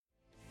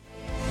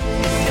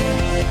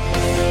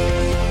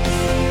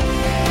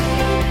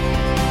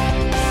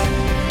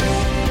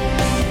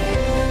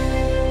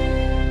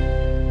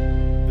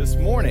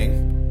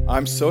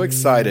I'm so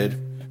excited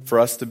for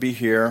us to be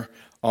here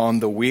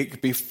on the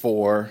week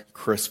before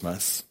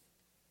Christmas.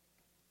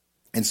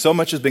 And so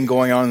much has been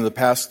going on in the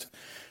past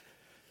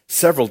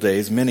several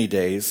days, many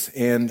days,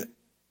 and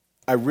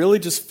I really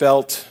just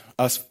felt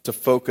us to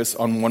focus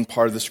on one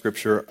part of the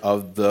scripture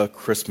of the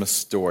Christmas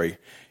story.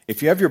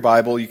 If you have your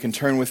Bible, you can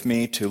turn with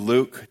me to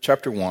Luke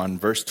chapter 1,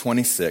 verse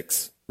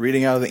 26,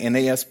 reading out of the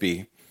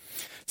NASB. It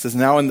says,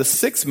 "Now in the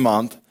 6th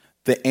month,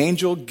 the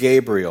angel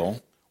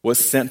Gabriel was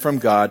sent from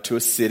God to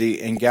a city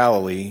in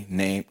Galilee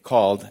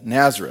called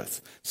Nazareth."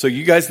 So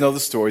you guys know the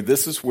story.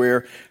 This is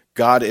where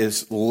God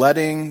is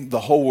letting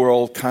the whole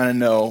world kind of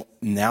know,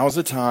 now's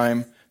the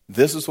time,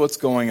 this is what's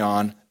going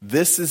on,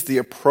 this is the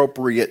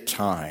appropriate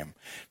time.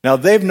 Now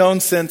they've known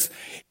since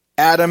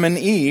Adam and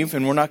Eve,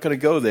 and we're not going to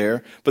go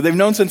there, but they've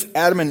known since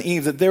Adam and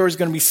Eve that there is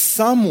going to be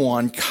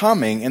someone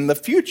coming in the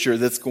future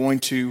that's going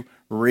to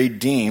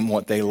redeem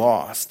what they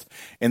lost.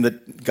 And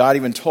that God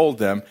even told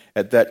them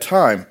at that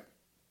time,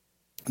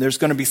 there's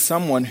going to be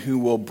someone who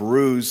will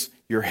bruise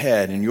your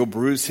head and you'll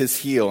bruise his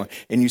heel.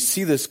 And you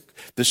see this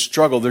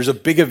struggle. There's a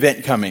big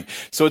event coming.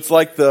 So it's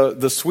like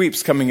the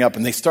sweeps coming up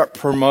and they start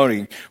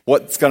promoting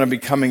what's going to be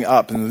coming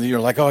up. And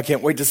you're like, oh, I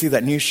can't wait to see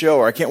that new show,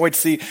 or I can't wait to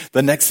see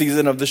the next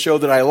season of the show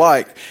that I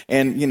like.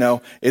 And,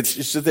 it's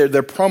just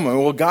they're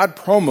promoting. Well, God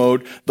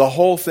promoted the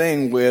whole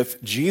thing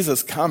with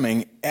Jesus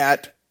coming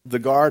at the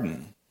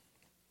garden.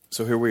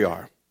 So here we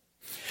are.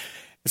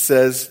 It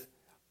says,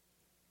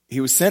 he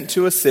was sent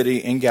to a city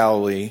in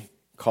Galilee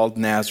called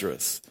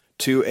Nazareth,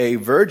 to a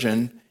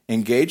virgin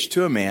engaged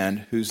to a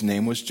man whose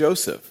name was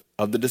Joseph,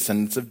 of the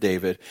descendants of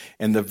David,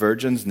 and the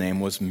virgin's name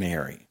was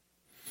Mary.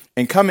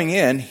 And coming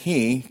in,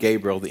 he,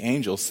 Gabriel the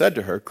angel, said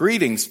to her,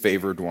 "Greetings,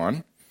 favored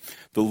one,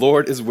 the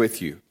Lord is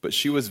with you." But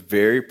she was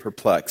very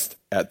perplexed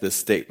at this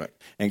statement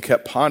and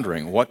kept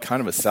pondering what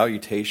kind of a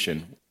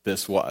salutation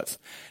this was.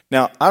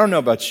 Now, I don't know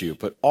about you,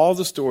 but all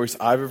the stories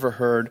I've ever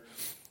heard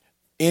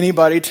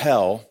anybody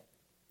tell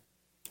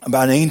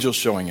about an angel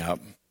showing up,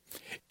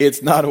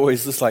 it's not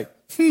always just like,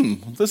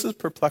 this is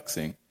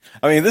perplexing.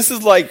 I mean, this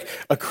is like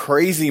a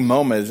crazy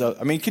moment.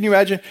 I mean, can you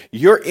imagine?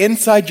 You're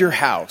inside your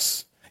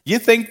house. You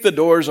think the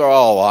doors are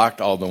all locked,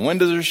 all the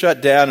windows are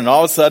shut down, and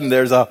all of a sudden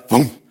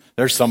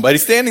there's somebody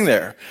standing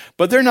there.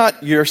 But they're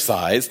not your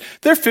size.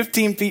 They're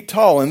 15 feet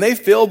tall, and they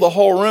fill the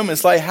whole room.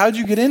 It's like, how'd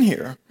you get in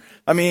here?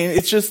 I mean,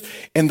 it's just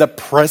in the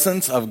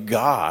presence of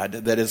God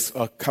that is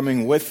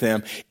coming with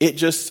him. It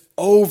just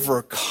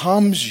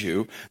overcomes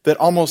you that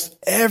almost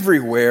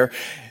everywhere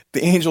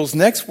the angel's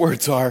next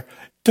words are,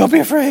 "Don't be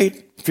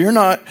afraid. Fear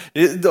not.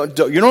 You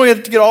don't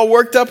have to get all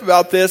worked up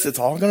about this. It's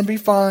all going to be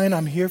fine.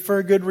 I'm here for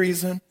a good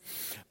reason."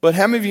 But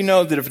how many of you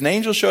know that if an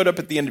angel showed up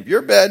at the end of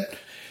your bed,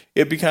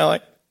 it'd be kind of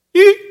like,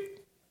 eek.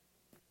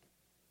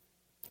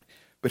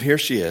 But here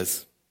she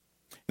is.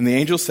 And the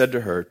angel said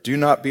to her, "Do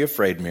not be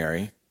afraid,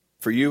 Mary,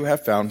 for you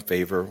have found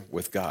favor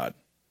with God.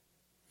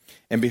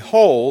 And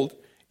behold,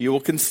 you will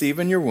conceive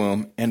in your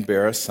womb and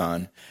bear a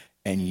son,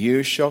 and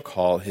you shall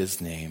call his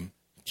name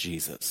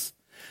Jesus."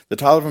 The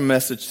title of our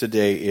message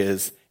today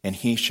is, "And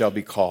he shall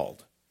be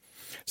called."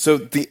 So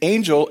the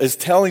angel is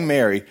telling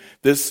Mary,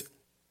 this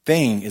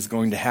thing is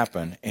going to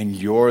happen, and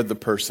you're the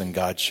person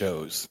God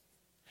chose.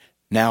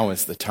 Now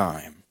is the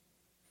time.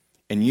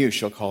 And you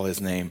shall call his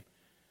name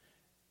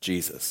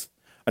Jesus.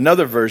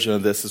 Another version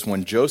of this is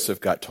when Joseph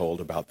got told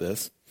about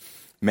this.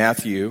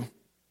 Matthew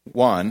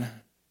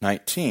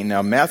 1:19.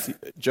 Now,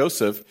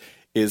 Joseph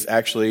is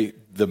actually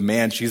the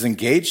man she's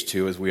engaged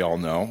to, as we all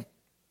know.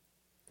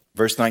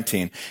 Verse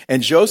 19.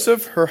 "And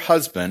Joseph, her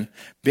husband,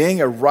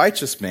 being a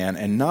righteous man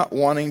and not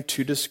wanting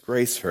to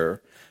disgrace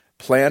her,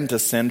 planned to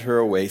send her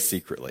away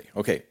secretly."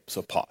 Okay,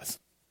 so pause.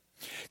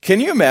 Can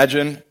you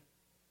imagine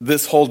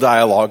this whole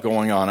dialogue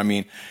going on? I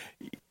mean,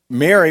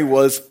 Mary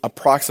was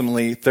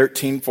approximately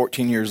 13,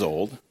 14 years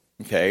old,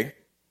 okay?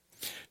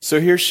 So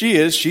here she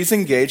is, she's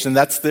engaged, and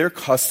that's their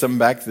custom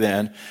back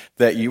then,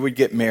 that you would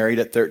get married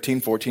at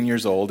 13, 14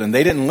 years old, and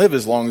they didn't live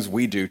as long as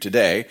we do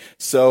today.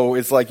 So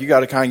it's like you got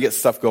to kind of get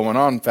stuff going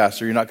on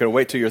faster. You're not going to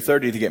wait till you're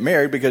 30 to get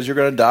married because you're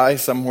going to die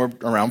somewhere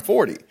around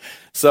 40.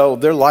 So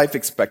their life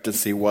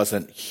expectancy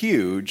wasn't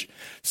huge.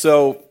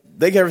 So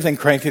they get everything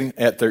cranking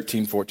at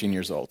 13, 14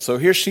 years old. So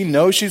here she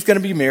knows she's going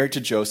to be married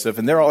to Joseph,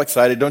 and they're all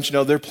excited. Don't you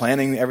know, they're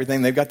planning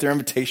everything. They've got their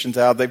invitations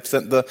out. They've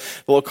sent the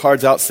little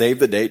cards out, save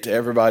the date to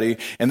everybody.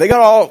 And they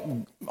got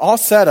all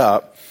set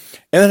up.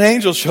 And an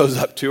angel shows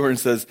up to her and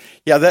says,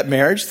 "Yeah, that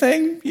marriage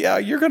thing, yeah,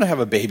 you're going to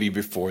have a baby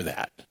before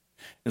that."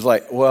 It's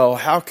like, well,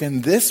 how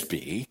can this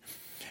be?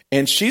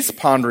 And she's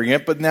pondering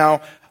it, but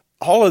now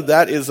all of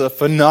that is a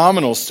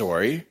phenomenal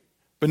story.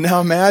 But now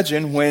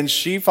imagine when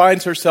she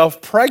finds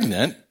herself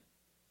pregnant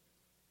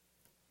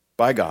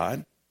by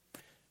God,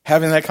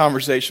 having that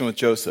conversation with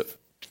Joseph.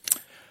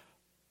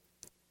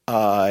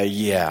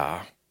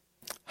 Yeah.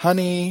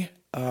 Honey,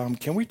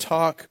 can we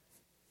talk?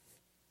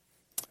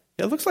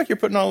 Yeah, it looks like you're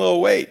putting on a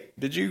little weight.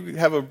 Did you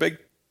have a big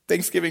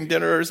Thanksgiving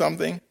dinner or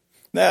something?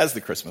 Nah, it's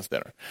the Christmas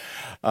dinner.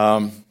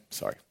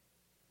 Sorry.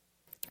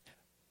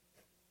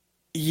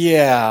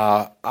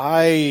 Yeah,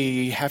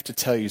 I have to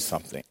tell you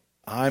something.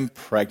 I'm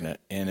pregnant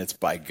and it's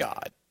by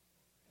God.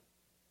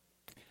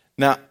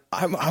 Now,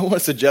 I want to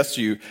suggest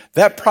to you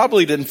that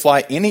probably didn't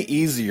fly any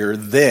easier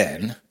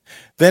then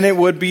than it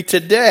would be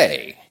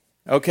today.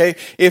 Okay?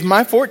 If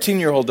my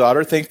 14-year-old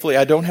daughter, thankfully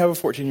I don't have a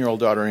 14-year-old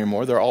daughter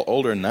anymore, they're all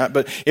older than that,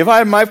 but if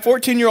my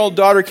 14-year-old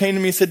daughter came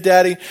to me and said,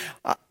 Daddy,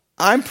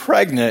 I'm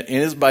pregnant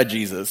and it's by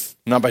Jesus,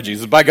 not by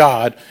Jesus, by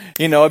God,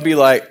 I'd be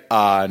like,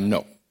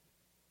 no.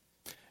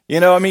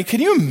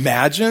 Can you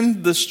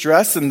imagine the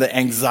stress and the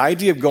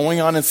anxiety of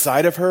going on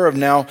inside of her of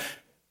now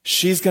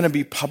she's going to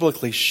be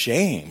publicly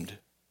shamed.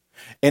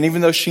 And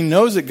even though she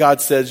knows that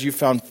God says, you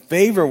found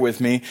favor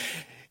with me,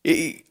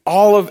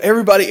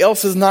 everybody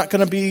else is not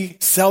going to be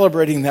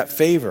celebrating that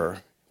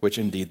favor, which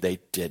indeed they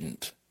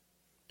didn't.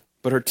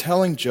 But her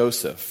telling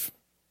Joseph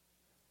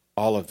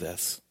all of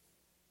this.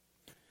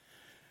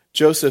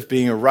 Joseph,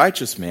 being a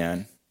righteous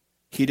man,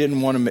 he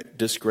didn't want to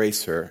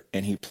disgrace her,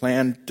 and he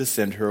planned to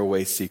send her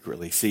away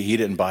secretly. See, he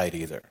didn't buy it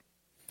either.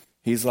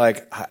 He's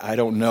like, I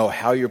don't know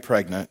how you're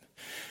pregnant,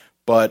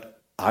 but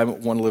I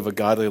want to live a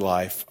godly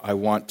life. I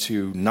want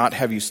to not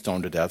have you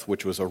stoned to death,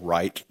 which was a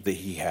right that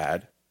he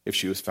had if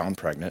she was found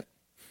pregnant.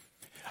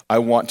 I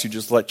want to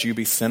just let you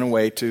be sent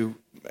away to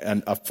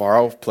a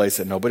far-off place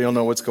that nobody will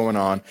know what's going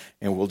on,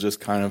 and we'll just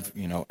kind of,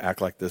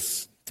 act like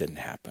this didn't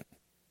happen.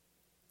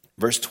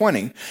 Verse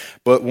 20,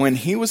 but when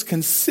he was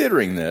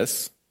considering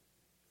this,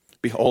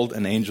 behold,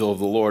 an angel of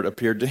the Lord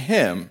appeared to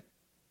him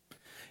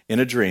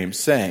in a dream,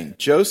 saying,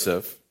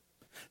 Joseph,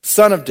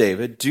 son of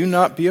David, do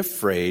not be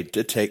afraid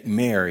to take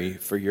Mary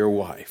for your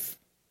wife.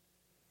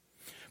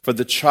 For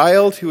the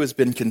child who has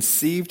been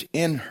conceived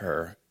in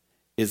her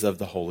is of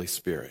the Holy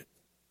Spirit.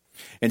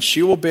 And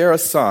she will bear a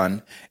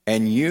son,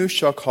 and you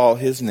shall call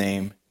his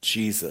name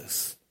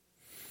Jesus.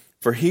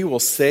 For he will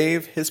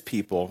save his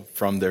people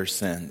from their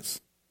sins.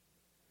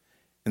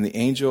 And the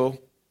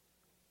angel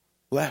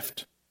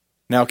left.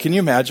 Now, can you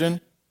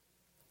imagine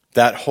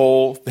that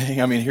whole thing?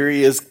 Here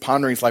he is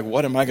pondering. He's like,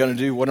 what am I going to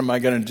do? What am I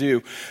going to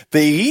do? The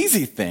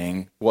easy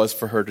thing was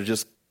for her to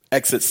just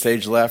exit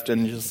stage left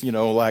and just,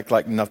 act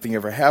like nothing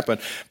ever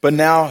happened. But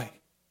now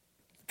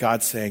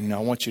God's saying, no,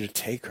 I want you to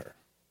take her.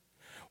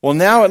 Well,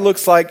 now it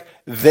looks like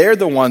they're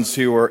the ones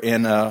who are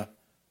in a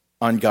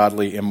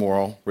ungodly,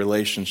 immoral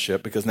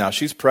relationship because now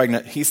she's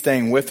pregnant. He's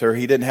staying with her.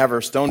 He didn't have her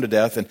stoned to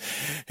death.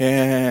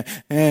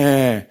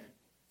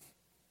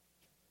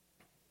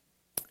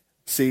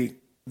 See,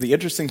 the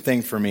interesting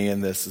thing for me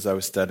in this as I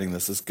was studying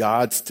this is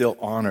God still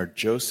honored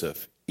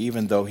Joseph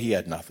even though he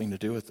had nothing to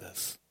do with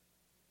this.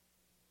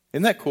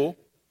 Isn't that cool?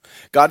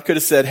 God could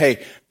have said,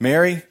 hey,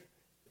 Mary,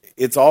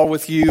 it's all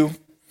with you,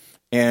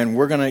 and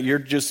you're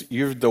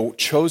the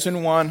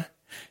chosen one,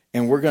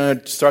 and we're going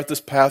to start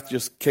this path,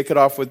 just kick it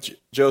off with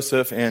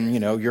Joseph, and,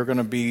 you're going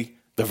to be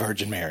the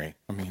Virgin Mary.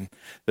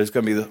 There's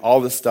going to be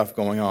all this stuff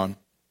going on.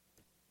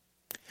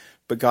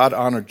 But God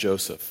honored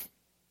Joseph,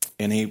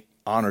 and he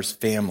honors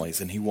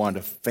families, and he wanted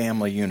a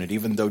family unit.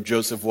 Even though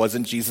Joseph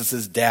wasn't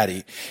Jesus'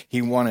 daddy,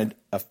 he wanted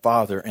a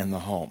father in the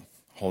home.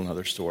 Whole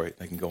other story.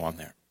 They can go on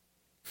there.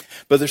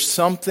 But there's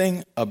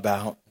something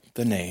about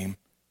the name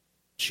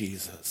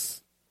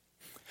Jesus.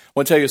 I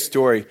want to tell you a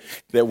story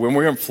that when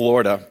we were in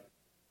Florida,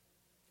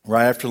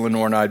 right after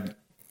Lenore and I'd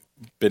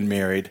been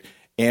married,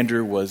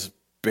 Andrew was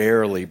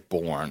barely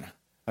born.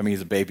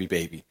 He's a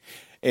baby.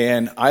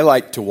 And I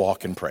like to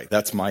walk and pray.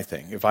 That's my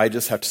thing. If I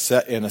just have to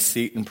sit in a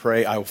seat and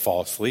pray, I will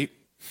fall asleep.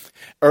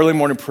 Early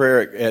morning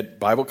prayer at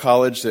Bible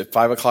college at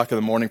 5 o'clock in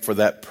the morning for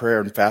that prayer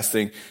and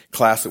fasting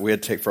class that we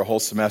had to take for a whole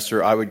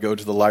semester, I would go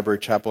to the library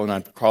chapel and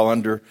I'd crawl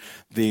under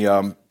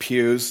the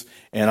pews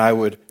and I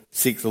would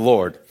seek the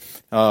Lord.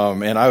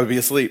 And I would be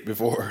asleep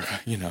before,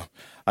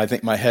 I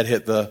think my head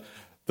hit the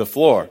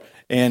floor.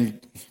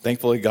 And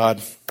thankfully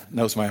God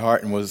knows my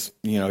heart and was,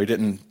 he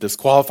didn't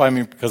disqualify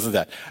me because of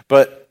that.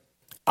 But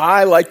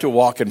I like to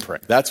walk and pray.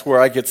 That's where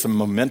I get some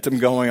momentum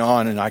going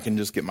on and I can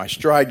just get my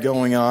stride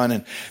going on.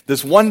 And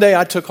this one day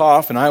I took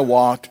off and I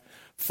walked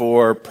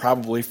for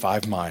probably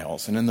 5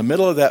 miles. And in the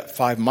middle of that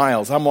 5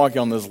 miles, I'm walking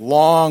on this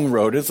long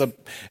road. It's not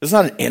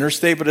an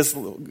interstate, but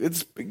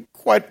it's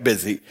quite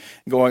busy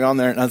going on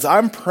there. And as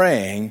I'm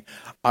praying,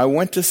 I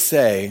went to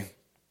say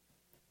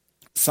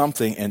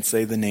something and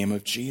say the name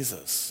of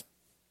Jesus.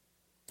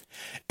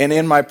 And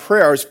in my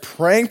prayer, I was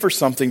praying for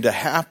something to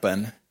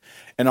happen.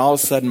 And all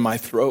of a sudden, my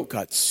throat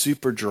got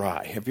super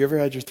dry. Have you ever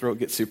had your throat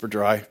get super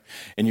dry?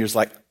 And you're just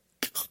like...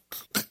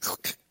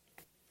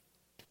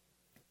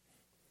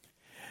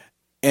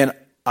 And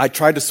I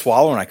tried to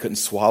swallow, and I couldn't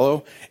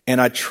swallow.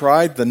 And I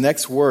tried, the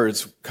next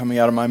words coming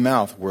out of my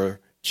mouth were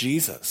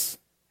Jesus.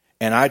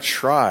 And I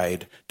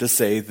tried to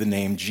say the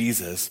name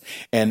Jesus,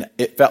 and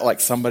it felt like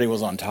somebody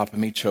was on top of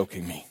me,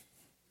 choking me.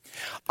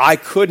 I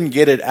couldn't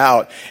get it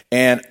out,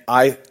 and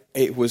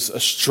it was a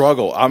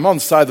struggle. I'm on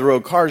the side of the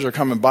road. Cars are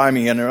coming by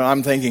me, and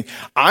I'm thinking,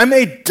 I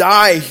may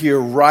die here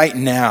right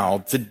now.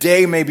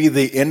 Today may be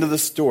the end of the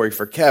story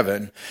for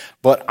Kevin,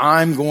 but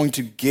I'm going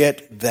to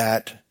get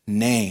that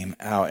name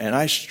out. And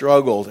I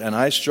struggled, and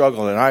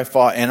I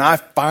fought, and I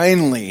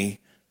finally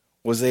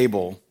was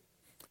able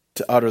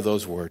to utter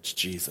those words,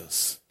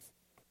 Jesus.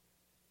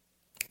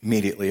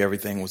 Immediately,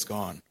 everything was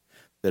gone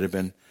that had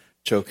been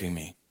choking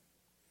me.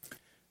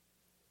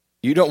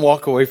 You don't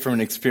walk away from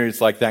an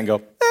experience like that and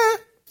go,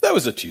 that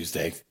was a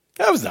Tuesday.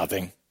 That was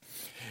nothing.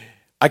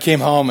 I came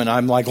home and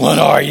I'm like,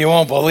 Lenore, you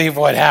won't believe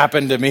what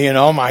happened to me, and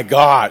oh my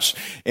gosh.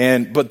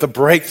 But the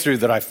breakthrough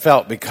that I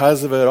felt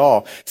because of it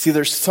all. See,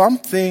 there's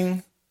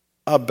something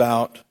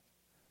about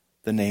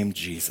the name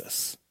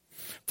Jesus.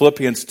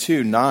 Philippians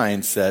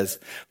 2:9 says,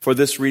 for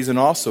this reason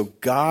also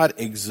God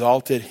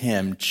exalted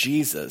him,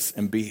 Jesus,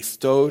 and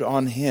bestowed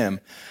on him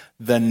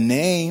the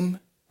name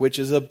which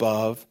is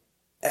above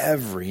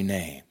every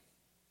name.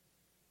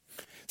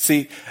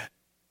 See,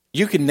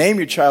 you can name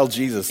your child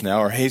Jesus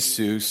now, or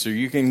Jesus, or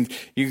you can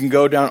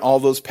go down all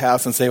those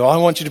paths and say, well, I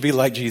want you to be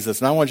like Jesus,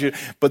 and I want you to,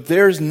 but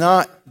there's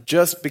not,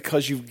 just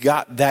because you've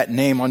got that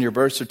name on your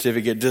birth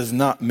certificate does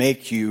not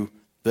make you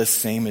the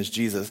same as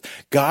Jesus.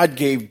 God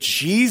gave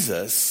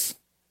Jesus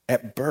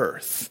at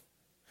birth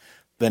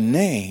the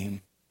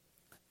name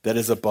that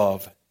is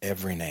above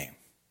every name.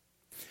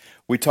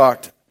 We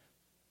talked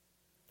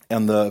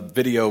in the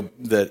video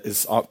that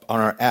is on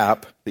our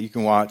app that you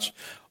can watch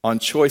on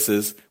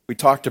choices. We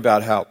talked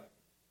about how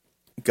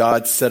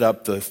God set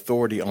up the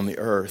authority on the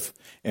earth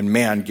and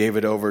man gave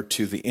it over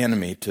to the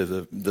enemy,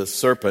 to the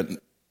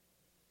serpent.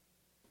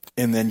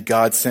 And then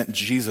God sent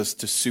Jesus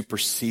to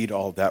supersede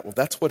all that. Well,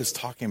 that's what it's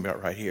talking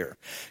about right here.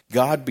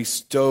 God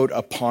bestowed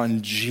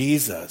upon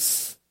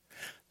Jesus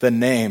the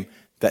name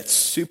that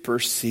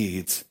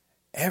supersedes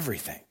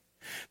everything.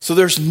 So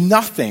there's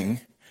nothing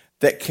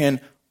that can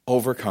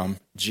overcome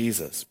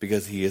Jesus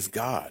because he is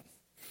God.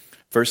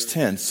 Verse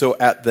 10, so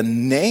at the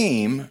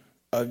name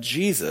of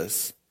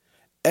Jesus,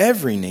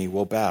 every knee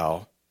will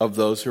bow of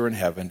those who are in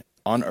heaven,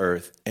 on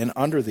earth, and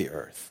under the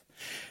earth.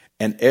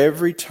 And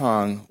every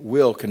tongue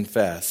will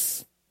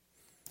confess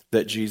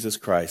that Jesus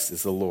Christ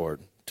is the Lord,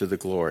 to the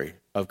glory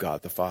of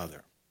God the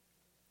Father.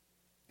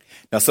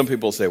 Now, some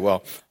people say,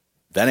 well,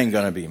 that ain't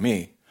going to be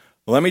me.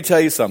 Well, let me tell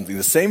you something.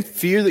 The same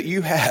fear that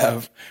you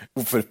have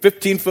if a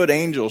 15-foot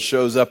angel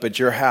shows up at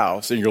your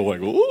house and you're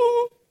like,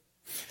 ooh,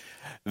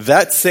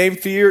 that same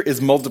fear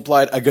is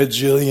multiplied a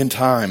gajillion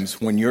times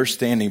when you're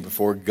standing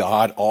before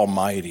God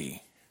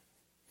Almighty.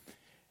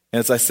 And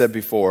as I said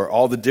before,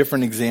 all the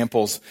different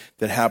examples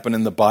that happen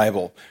in the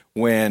Bible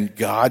when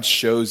God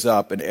shows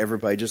up and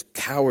everybody just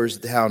cowers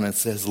down and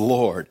says,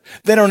 Lord,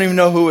 they don't even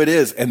know who it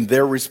is. And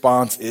their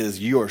response is,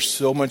 you are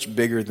so much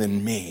bigger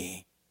than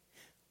me.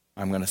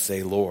 I'm going to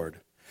say, Lord.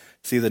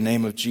 See, the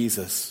name of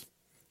Jesus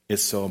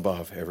is so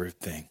above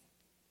everything.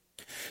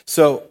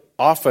 So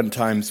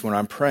oftentimes when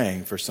I'm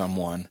praying for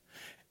someone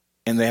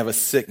and they have a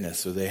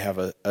sickness or they have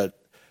a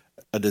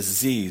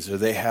disease or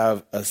they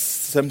have a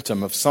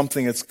symptom of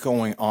something that's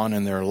going on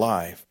in their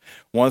life,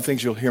 one of the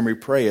things you'll hear me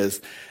pray is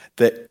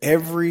that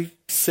every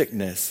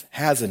sickness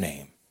has a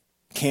name.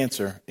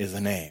 Cancer is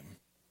a name.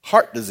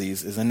 Heart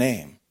disease is a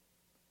name.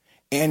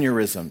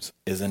 Aneurysms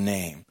is a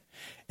name.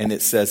 And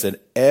it says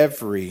that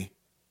every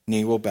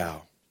knee will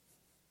bow.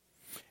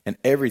 And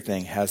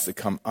everything has to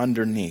come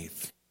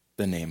underneath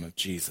the name of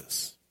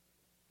Jesus.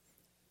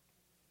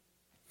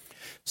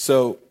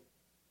 So,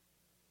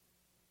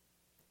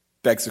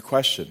 begs the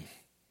question,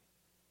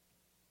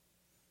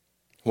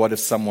 what if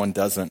someone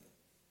doesn't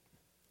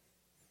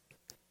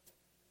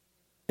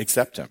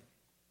accept him?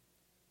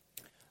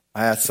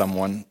 I asked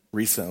someone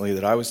recently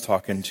that I was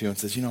talking to and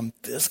says, I'm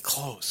this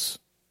close.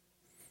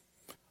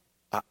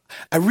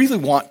 I really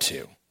want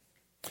to.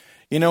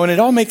 And it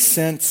all makes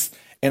sense,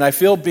 and I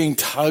feel being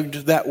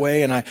tugged that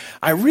way, and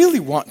I really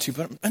want to,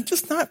 but I'm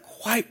just not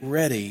quite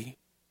ready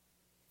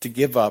to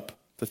give up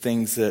the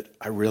things that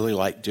I really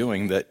like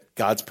doing that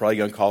God's probably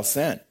going to call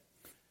sin.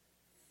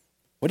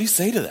 What do you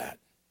say to that?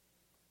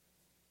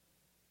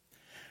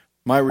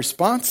 My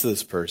response to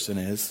this person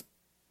is,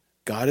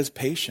 God is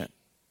patient.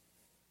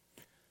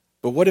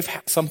 But what if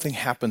something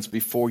happens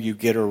before you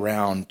get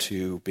around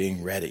to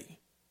being ready?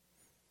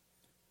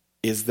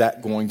 Is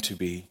that going to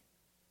be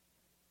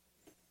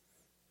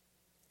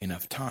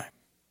enough time?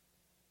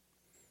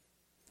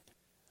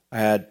 I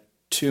had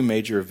 2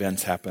 major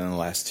events happen in the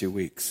last 2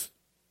 weeks.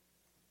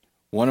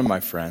 One of my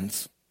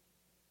friends,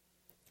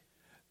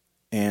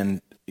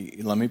 and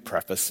let me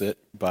preface it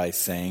by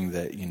saying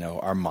that,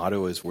 our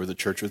motto is we're the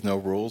church with no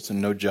rules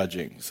and no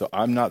judging. So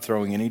I'm not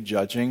throwing any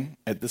judging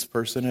at this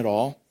person at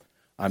all.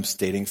 I'm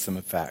stating some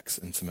facts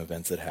and some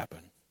events that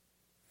happened.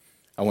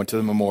 I went to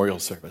the memorial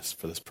service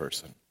for this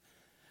person.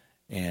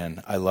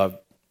 And I loved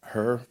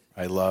her.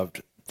 I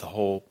loved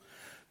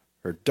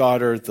her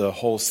daughter, the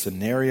whole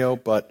scenario,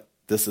 but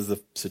this is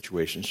the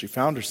situation she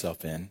found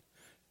herself in.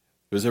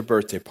 It was her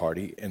birthday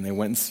party, and they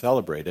went and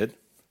celebrated,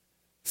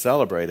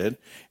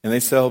 and they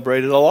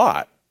celebrated a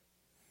lot.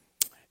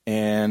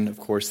 And, of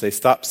course, they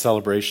stopped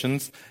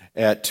celebrations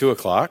at 2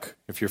 o'clock,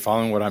 if you're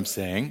following what I'm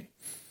saying.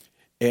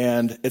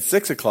 And at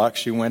 6 o'clock,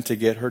 she went to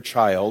get her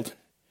child,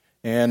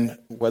 and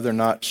whether or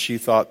not she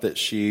thought that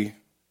she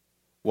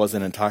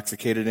wasn't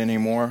intoxicated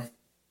anymore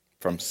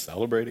from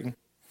celebrating,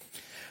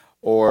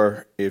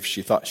 or if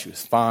she thought she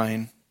was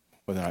fine,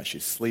 whether or not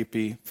she's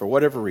sleepy, for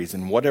whatever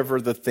reason, whatever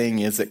the thing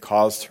is that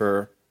caused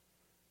her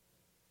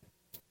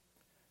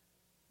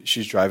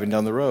she's driving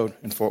down the road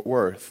in Fort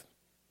Worth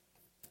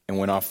and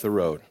went off the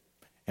road,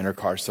 and her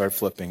car started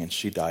flipping, and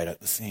she died at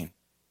the scene.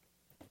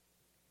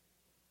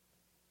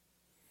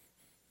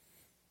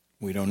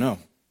 We don't know.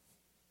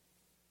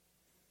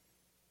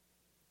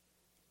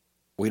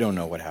 We don't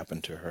know what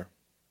happened to her.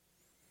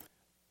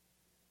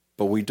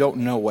 But we don't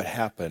know what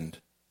happened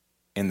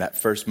in that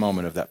first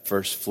moment of that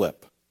first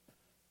flip,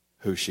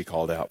 who she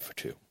called out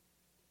to.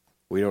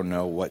 We don't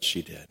know what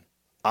she did.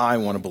 I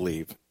want to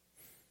believe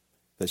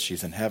that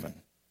she's in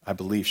heaven. I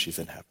believe she's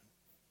in heaven.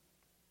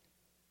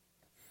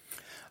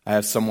 I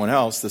have someone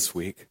else this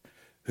week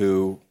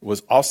who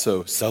was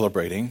also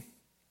celebrating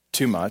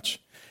too much,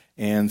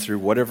 and through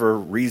whatever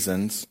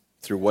reasons,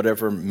 through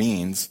whatever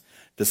means,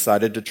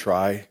 decided to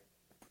try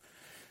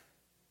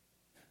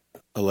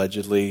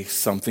allegedly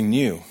something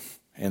new.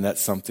 And that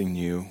something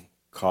new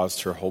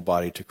caused her whole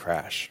body to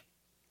crash.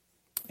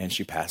 And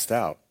she passed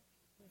out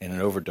in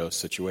an overdose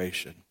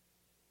situation.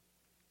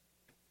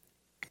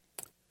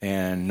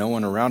 And no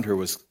one around her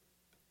was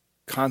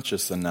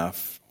conscious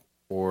enough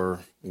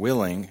or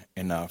willing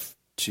enough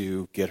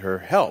to get her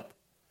help.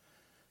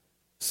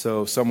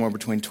 So somewhere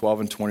between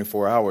 12 and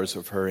 24 hours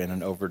of her in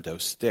an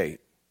overdose state,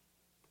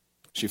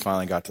 she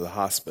finally got to the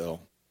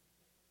hospital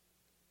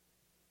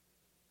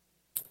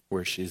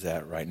where she's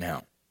at right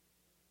now.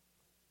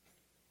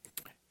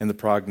 And the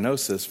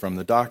prognosis from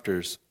the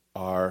doctors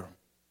are,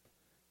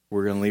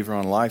 we're going to leave her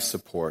on life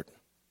support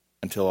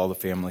until all the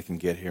family can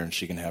get here and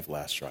she can have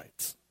last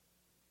rites.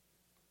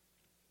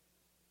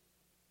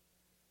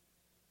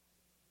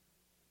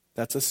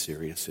 That's a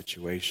serious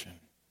situation.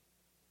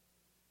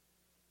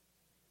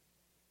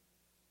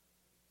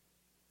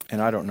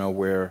 And I don't know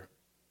where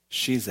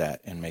she's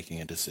at in making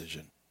a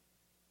decision.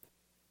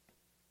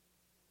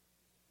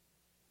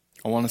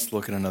 I want us to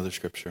look at another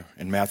scripture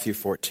in Matthew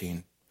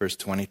 14, verse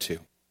 22.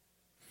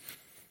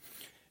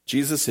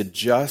 Jesus had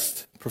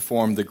just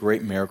performed the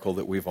great miracle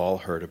that we've all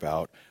heard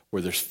about,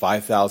 where there's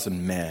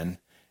 5,000 men,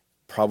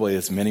 probably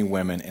as many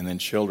women, and then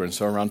children.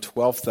 So around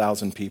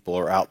 12,000 people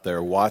are out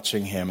there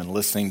watching him and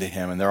listening to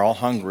him, and they're all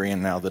hungry.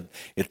 And now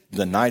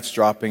the night's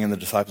dropping, and the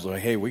disciples are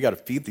like, hey, we got to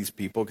feed these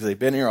people because they've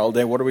been here all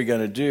day. What are we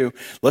going to do?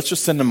 Let's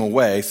just send them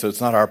away so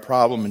it's not our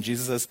problem. And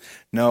Jesus says,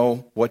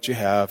 no, what you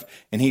have.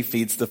 And he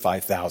feeds the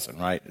 5,000,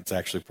 right? It's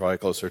actually probably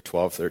closer to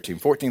 12, 13,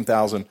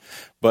 14,000.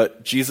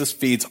 But Jesus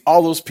feeds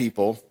all those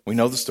people. We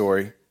know the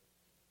story.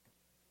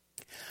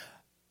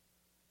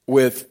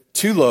 With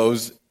 2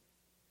 loaves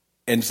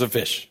and some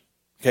fish.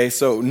 Okay,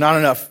 so not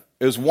enough.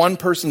 It was one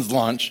person's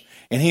lunch,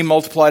 and he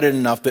multiplied it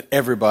enough that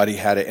everybody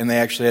had it, and they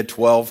actually had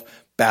 12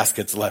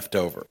 baskets left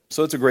over.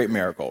 So it's a great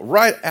miracle.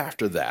 Right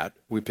after that,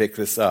 we pick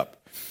this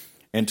up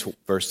in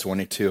verse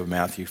 22 of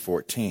Matthew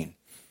 14.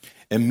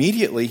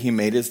 Immediately he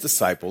made his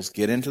disciples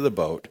get into the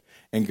boat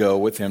and go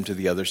with him to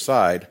the other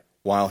side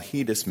while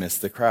he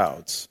dismissed the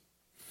crowds.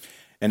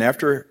 And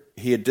after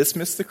he had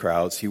dismissed the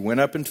crowds, he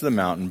went up into the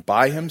mountain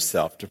by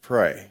himself to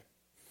pray.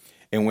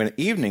 And when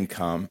evening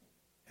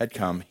had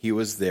come, he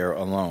was there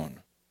alone.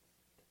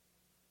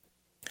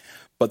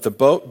 But the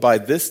boat by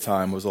this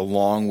time was a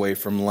long way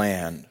from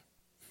land,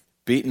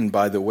 beaten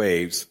by the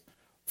waves,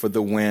 for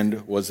the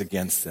wind was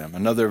against them.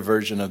 Another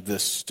version of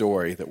this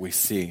story that we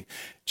see.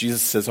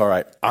 Jesus says, all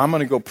right, I'm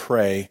going to go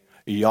pray.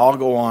 Y'all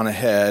go on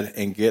ahead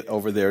and get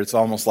over there. It's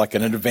almost like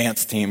an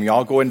advance team.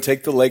 Y'all go and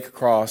take the lake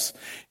across,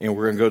 and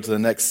we're going to go to the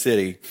next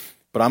city.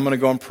 But I'm going to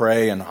go and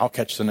pray, and I'll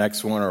catch the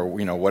next one, or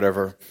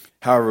whatever,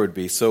 however it would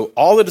be. So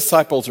all the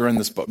disciples are in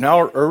this boat.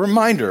 Now, a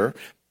reminder,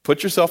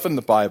 put yourself in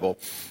the Bible,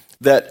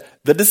 that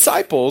the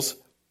disciples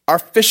are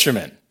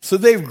fishermen. So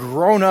they've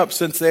grown up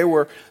since they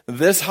were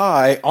this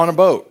high on a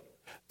boat.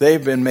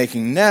 They've been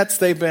making nets.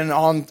 They've been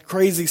on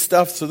crazy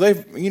stuff. So a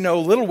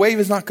little wave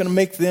is not going to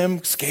make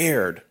them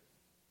scared.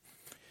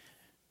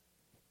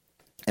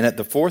 And at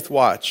the fourth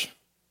watch,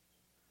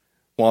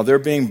 while they're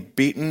being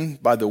beaten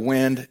by the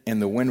wind,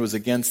 and the wind was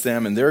against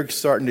them, and they're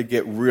starting to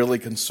get really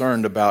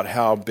concerned about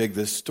how big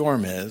this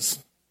storm is,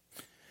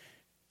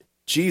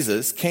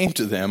 Jesus came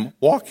to them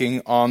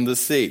walking on the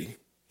sea.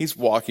 He's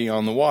walking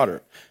on the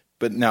water.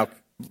 But now,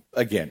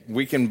 again,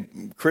 we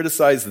can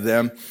criticize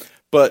them,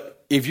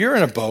 but if you're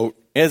in a boat,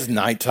 and it's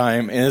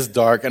nighttime, and it's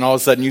dark, and all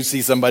of a sudden you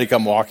see somebody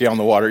come walking on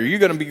the water, are you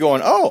going to be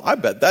going, oh, I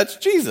bet that's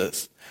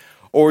Jesus?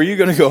 Or are you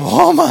going to go,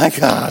 oh my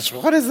gosh,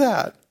 what is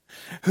that?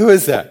 Who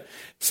is that?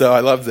 So I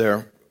love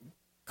their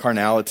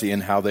carnality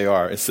and how they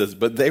are. It says,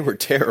 but they were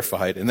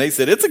terrified, and they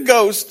said, it's a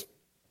ghost.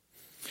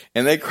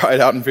 And they cried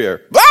out in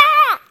fear.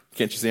 Ah!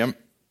 Can't you see them?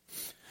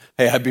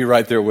 Hey, I'd be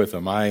right there with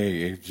them.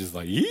 I just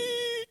like,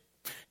 yee!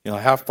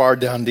 How far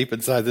down deep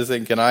inside this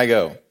thing can I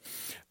go?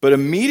 But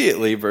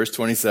immediately, verse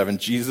 27,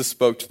 Jesus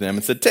spoke to them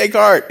and said, take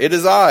heart, it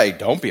is I.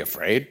 Don't be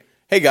afraid.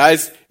 Hey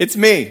guys, it's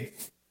me.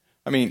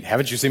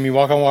 Haven't you seen me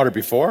walk on water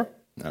before?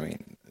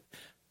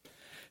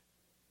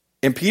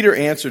 And Peter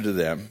answered to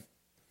them,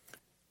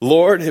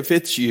 Lord, if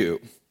it's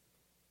you.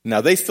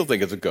 Now, they still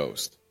think it's a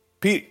ghost.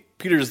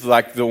 Peter's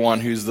like the one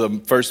who's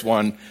the first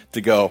one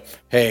to go,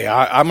 hey,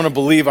 I'm going to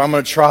believe, I'm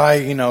going to try,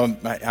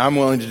 I'm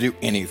willing to do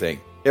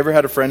anything. Ever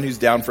had a friend who's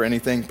down for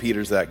anything?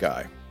 Peter's that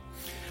guy.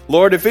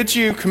 Lord, if it's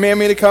you,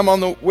 command me to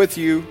come with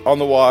you on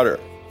the water.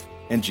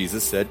 And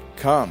Jesus said,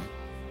 come.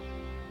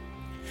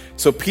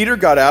 So Peter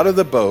got out of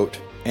the boat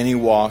and he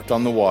walked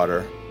on the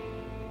water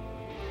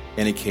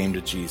and he came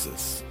to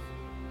Jesus.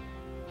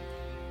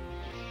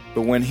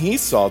 But when he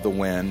saw the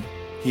wind,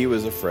 he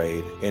was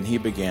afraid and he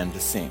began to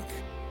sink.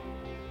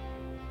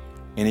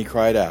 And he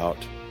cried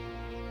out,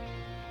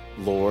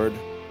 Lord,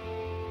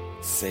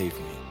 save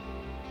me.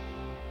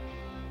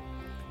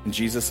 And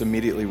Jesus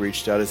immediately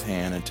reached out his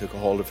hand and took a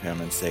hold of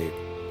him and saved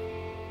him.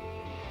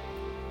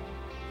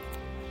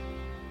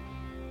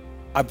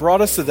 I brought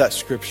us to that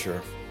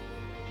scripture.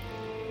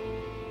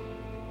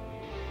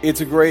 It's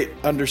a great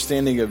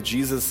understanding of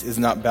Jesus is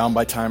not bound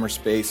by time or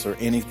space or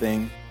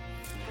anything.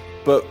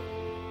 But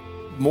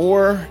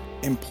more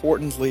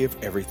importantly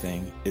of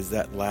everything is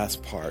that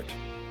last part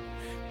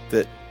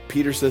that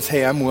Peter says,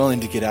 hey, I'm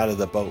willing to get out of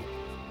the boat.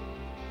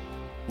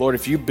 Lord,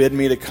 if you bid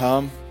me to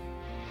come,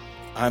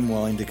 I'm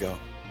willing to go.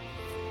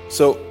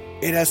 So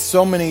it has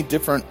so many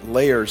different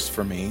layers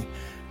for me.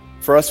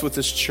 For us with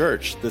this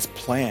church, this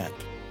plant,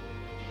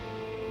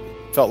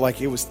 felt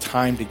like it was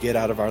time to get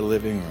out of our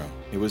living room.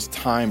 It was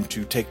time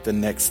to take the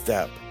next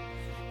step.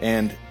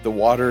 And the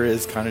water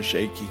is kind of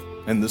shaky,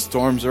 and the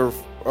storms are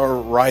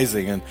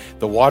rising, and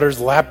the water's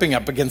lapping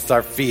up against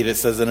our feet, it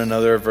says in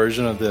another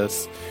version of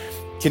this.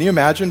 Can you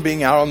imagine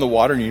being out on the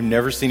water and you've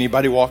never seen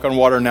anybody walk on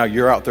water? Now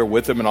you're out there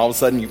with them, and all of a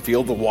sudden you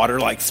feel the water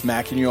like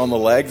smacking you on the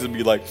legs and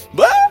be like,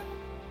 bah!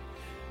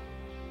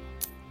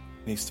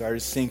 And he started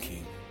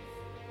sinking,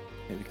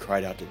 and he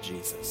cried out to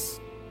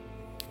Jesus.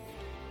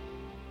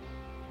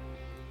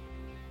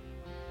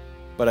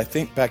 But I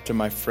think back to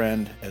my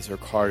friend as her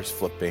car is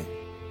flipping.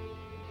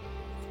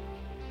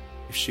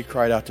 If she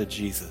cried out to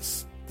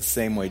Jesus, the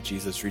same way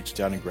Jesus reached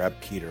down and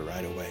grabbed Peter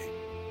right away,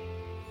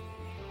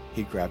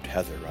 he grabbed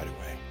Heather right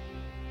away.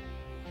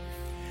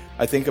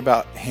 I think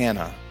about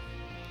Hannah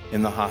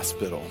in the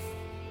hospital,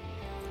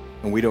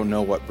 and we don't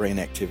know what brain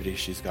activity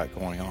she's got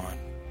going on.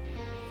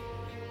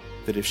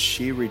 That if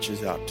she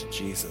reaches out to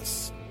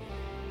Jesus,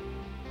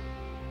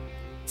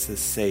 says,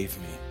 save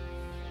me,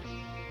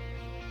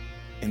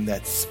 in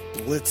that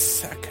split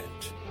second,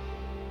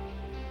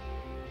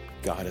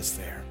 God is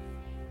there.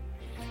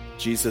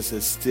 Jesus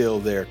is still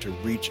there to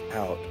reach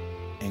out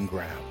and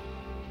grab.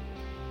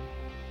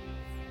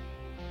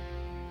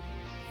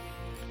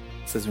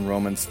 It says in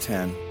Romans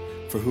 10,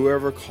 for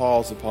whoever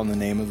calls upon the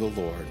name of the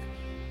Lord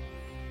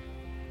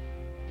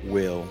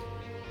will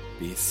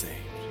be saved.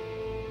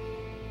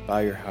 Bow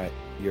your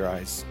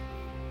eyes.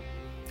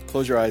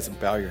 Close your eyes and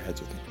bow your heads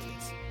with me,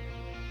 please.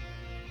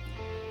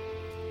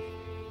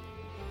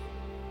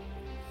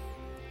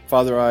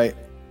 Father,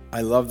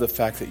 I love the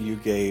fact that you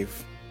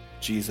gave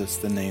Jesus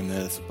the name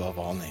that is above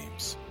all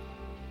names.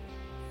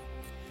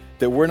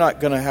 That we're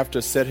not going to have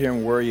to sit here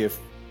and worry if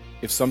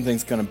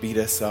something's going to beat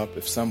us up,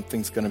 if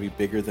something's going to be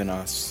bigger than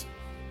us.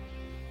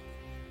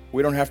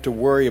 We don't have to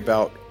worry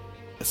about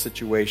a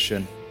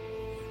situation,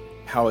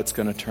 how it's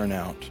going to turn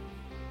out,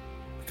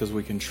 because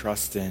we can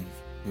trust in,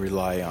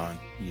 rely on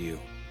you.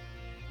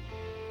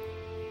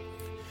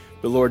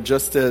 But Lord,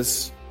 just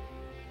as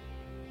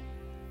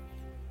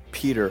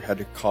Peter had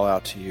to call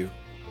out to you,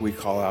 we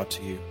call out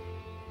to you.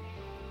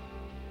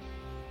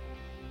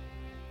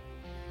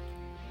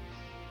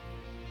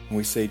 And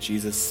we say,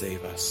 Jesus,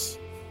 save us.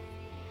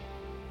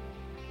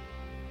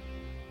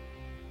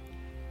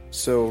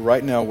 So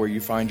right now, where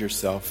you find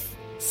yourself,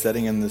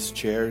 sitting in these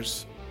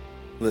chairs,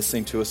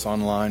 listening to us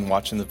online,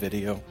 watching the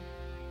video,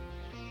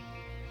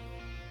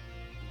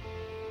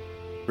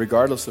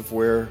 regardless of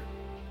where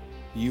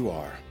you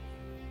are,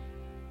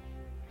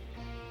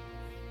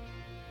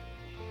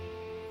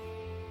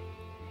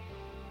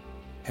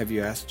 have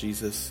you asked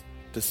Jesus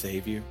to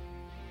save you?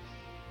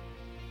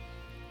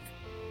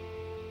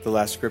 The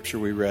last scripture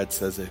we read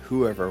says that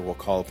whoever will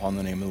call upon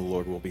the name of the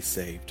Lord will be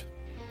saved.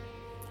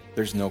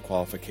 There's no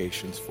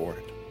qualifications for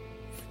it.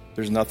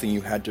 There's nothing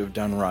you had to have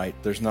done right.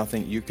 There's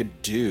nothing you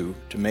could do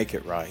to make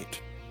it right.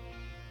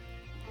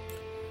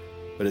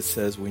 But it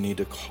says we need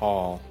to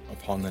call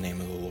upon the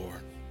name of the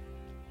Lord.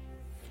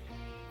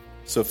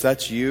 So if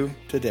that's you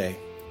today,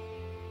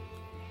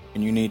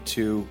 and you need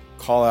to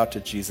call out to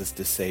Jesus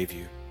to save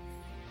you,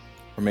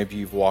 or maybe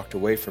you've walked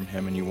away from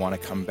him and you want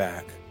to come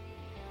back,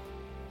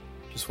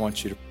 just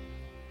want you to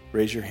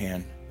raise your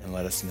hand and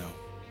let us know.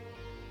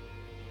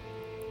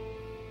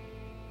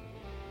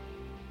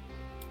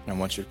 And I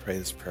want you to pray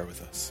this prayer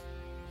with us.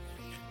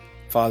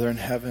 Father in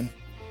heaven,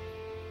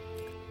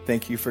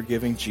 thank you for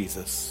giving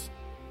Jesus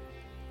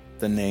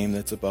the name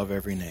that's above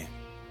every name.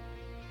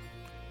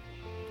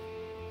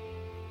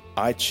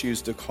 I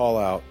choose to call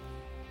out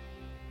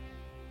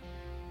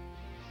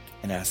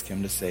and ask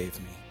him to save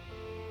me.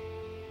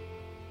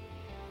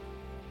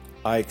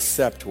 I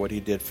accept what he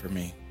did for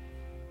me.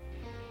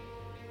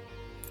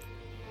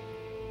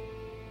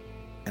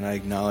 And I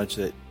acknowledge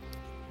that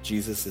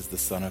Jesus is the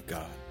Son of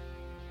God.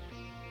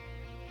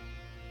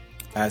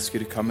 I ask you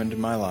to come into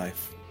my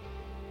life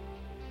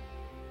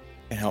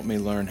and help me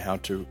learn how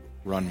to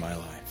run my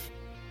life.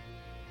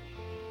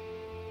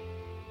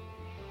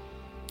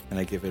 and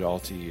I give it all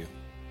to you.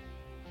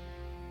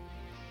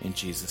 In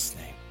Jesus'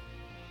 name.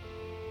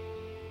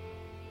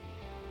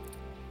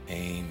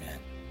 Amen.